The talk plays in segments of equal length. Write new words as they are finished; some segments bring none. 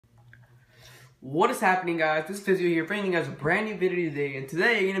What is happening, guys? This video here bringing you guys a brand new video today, and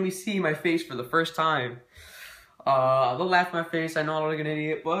today you're gonna be seeing my face for the first time. Don't laugh at my face, I know I look like an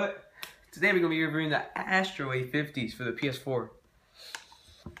idiot, but today we're gonna be reviewing the Astro A50s for the PS4.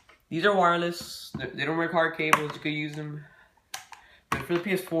 These are wireless, they don't work hard cables, you could use them. But for the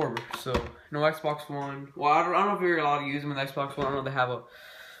PS4, so no Xbox One. Well, I don't know if you're allowed to use them in the Xbox One. I don't know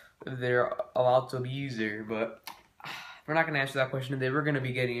if they're allowed to be used there, but we're not going to answer that question today. We're going to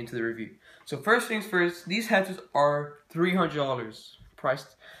be getting into the review. So first things first, these headsets are $300,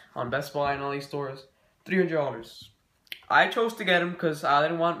 priced on Best Buy and all these stores. $300. I chose to get them because I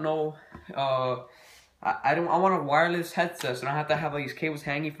didn't want I want a wireless headset, so I don't have to have like these cables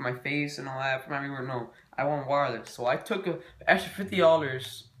hanging from my face and all that from everywhere. No, I want wireless. So I took an extra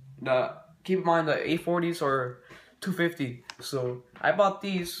 $50. Keep in mind the A40s are $250. So I bought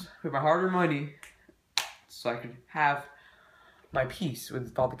these with my hard-earned money, so I could have my piece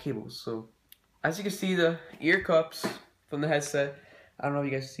without the cables. So as you can see, the ear cups from the headset, I don't know if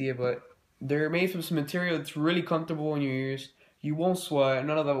you guys see it, but they're made from some material that's really comfortable in your ears. You won't sweat.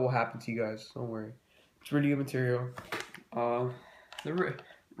 None of that will happen to you guys. Don't worry. It's really good material. They're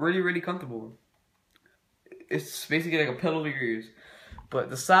really comfortable. It's basically like a pillow to your ears. But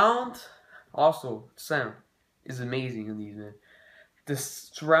the sound is amazing in these, man. The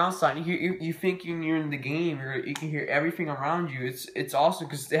surround sound, you think you're in the game, you can hear everything around you. It's awesome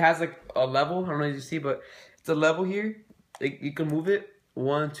because it has like a level. I don't know if you see, but it's a level here. You can move it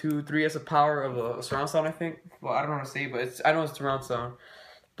 1, 2, 3. That's the power of a surround sound, I think. Well, I don't know how to say, but I know it's surround sound.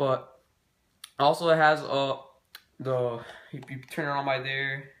 But also it has you turn it on by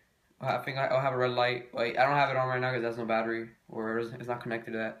there. I think I'll have a red light. Like, I don't have it on right now because there's no battery or it's not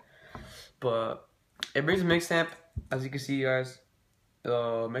connected to that. But it brings a mix amp, as you can see, guys.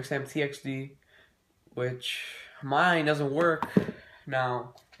 The mix amp TXD, which mine doesn't work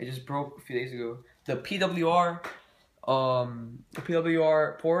now. It just broke a few days ago. The PWR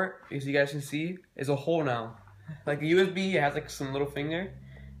port, as you guys can see, is a hole now. Like a USB, it has like some little thing there.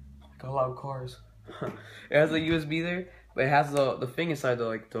 Got a lot of cars. It has a USB there, but it has the thing inside,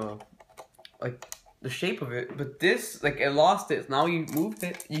 the shape of it. But this, like, it lost it. Now you moved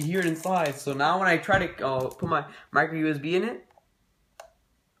it, you hear it inside. So now when I try to put my micro USB in it,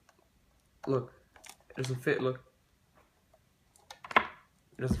 look, it doesn't fit. Look,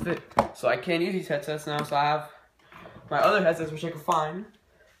 it doesn't fit. So I can't use these headsets now. So I have my other headsets, which I can find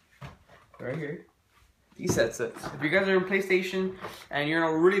right here. These headsets. If you guys are in PlayStation and you're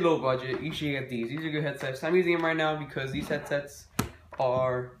on a really low budget, you should get these. These are good headsets. I'm using them right now because these headsets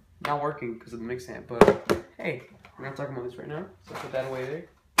are not working because of the mix amp. But hey, we're not talking about this right now. So put that away there.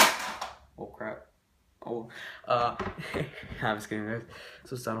 Oh crap. Oh, I'm just kidding, guys.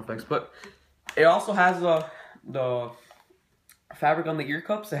 So sound effects, but it also has the fabric on the ear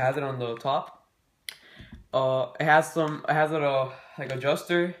cups. It has it on the top. It has like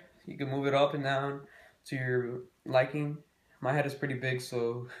adjuster. You can move it up and down to your liking. My head is pretty big,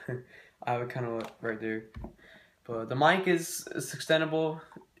 so I have it kind of right there. But the mic is extendable.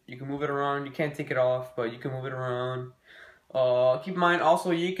 You can move it around. You can't take it off, but you can move it around. Keep in mind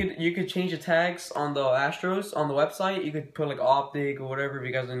also you could change the tags on the Astros on the website. You could put like optic or whatever if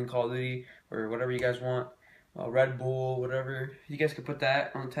you guys are in Call of Duty or whatever you guys want. Red Bull, whatever. You guys could put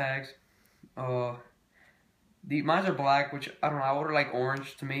that on the tags. Mine are black, which I don't know. I would like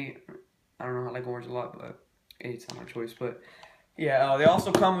orange to me. I don't know. I like orange a lot, but it's not my choice. But yeah, they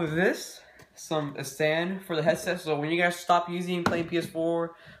also come with this, a stand for the headset. So when you guys stop playing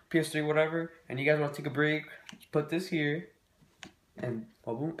PS4, PS3, whatever, and you guys want to take a break, put this here. And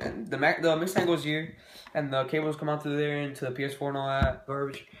boom, and the mix stand goes here, and the cables come out to there into the PS4 and all that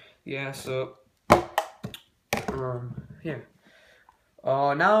garbage. Yeah, so yeah.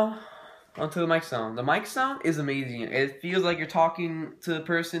 Now onto the mic sound. The mic sound is amazing. It feels like you're talking to the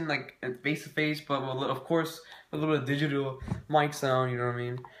person, like face to face, but of course a little bit of digital mic sound. You know what I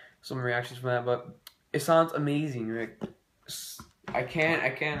mean? Some reactions from that, but it sounds amazing. Like, I can't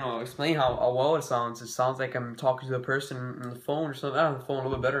explain how well it sounds. It sounds like I'm talking to the person on the phone or something. I don't know, the phone a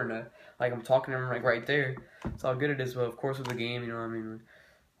little bit better than that. Like I'm talking to them like right there. That's how good it is. But of course with the game, you know what I mean.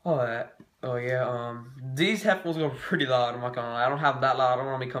 All that. Oh yeah. These headphones go pretty loud. I'm not gonna lie. I don't have that loud. I don't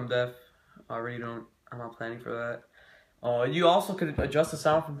want to become deaf. I really don't. I'm not planning for that. You also could adjust the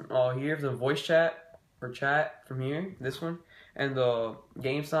sound from here for the voice chat or chat from here. This one, and the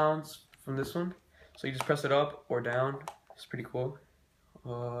game sounds from this one. So you just press it up or down. It's pretty cool.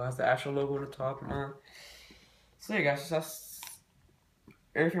 Has the Astro logo on the top. So yeah, guys, that's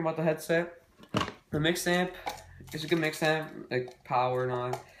everything about the headset. The mix amp is a good mix amp, like power and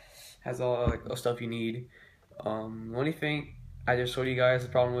all. Has all like the stuff you need. Only thing I just showed you guys the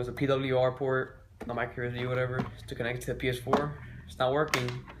problem was a PWR port, the micro SD, whatever, to connect to the PS4. It's not working.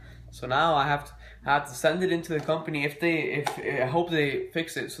 So now I have to send it into the company if I hope they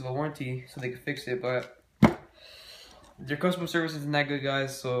fix it, so the warranty, so they can fix it. But their customer service isn't that good,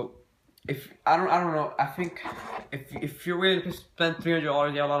 guys. So if I don't know. I think if you're willing to spend $300,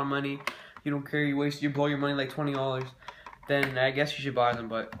 you have a lot of money. You don't care. You blow your money like $20. Then I guess you should buy them.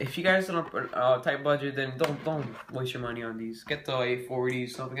 But if you guys don't have a tight budget, then don't waste your money on these. Get the A40,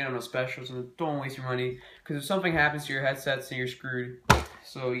 something, get on a special, so don't waste your money. Because if something happens to your headsets, then you're screwed.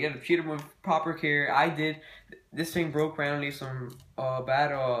 So you gotta treat them with proper care. I did. This thing broke randomly, some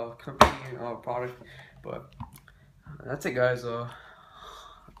bad company product. But that's it, guys.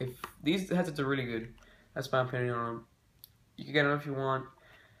 If these headsets are really good, that's my opinion on them. You can get them if you want,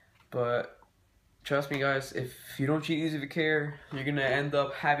 but trust me, guys, if you don't treat these with care, you're gonna end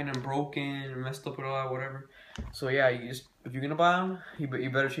up having them broken, messed up with all that, whatever. So yeah, if you're gonna buy them, you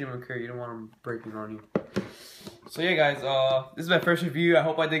better treat them with care. You don't want them breaking on you. So yeah, guys, this is my first review. I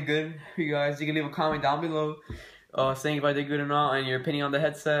hope I did good for you guys. You can leave a comment down below saying if I did good or not and your opinion on the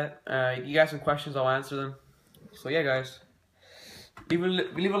headset. You guys have some questions, I'll answer them. So yeah, guys, leave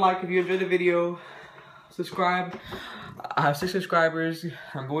a like if you enjoyed the video. Subscribe. I have 6 subscribers.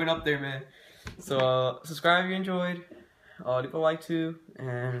 I'm going up there, man. So subscribe if you enjoyed. Leave a like too,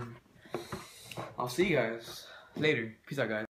 and I'll see you guys later. Peace out, guys.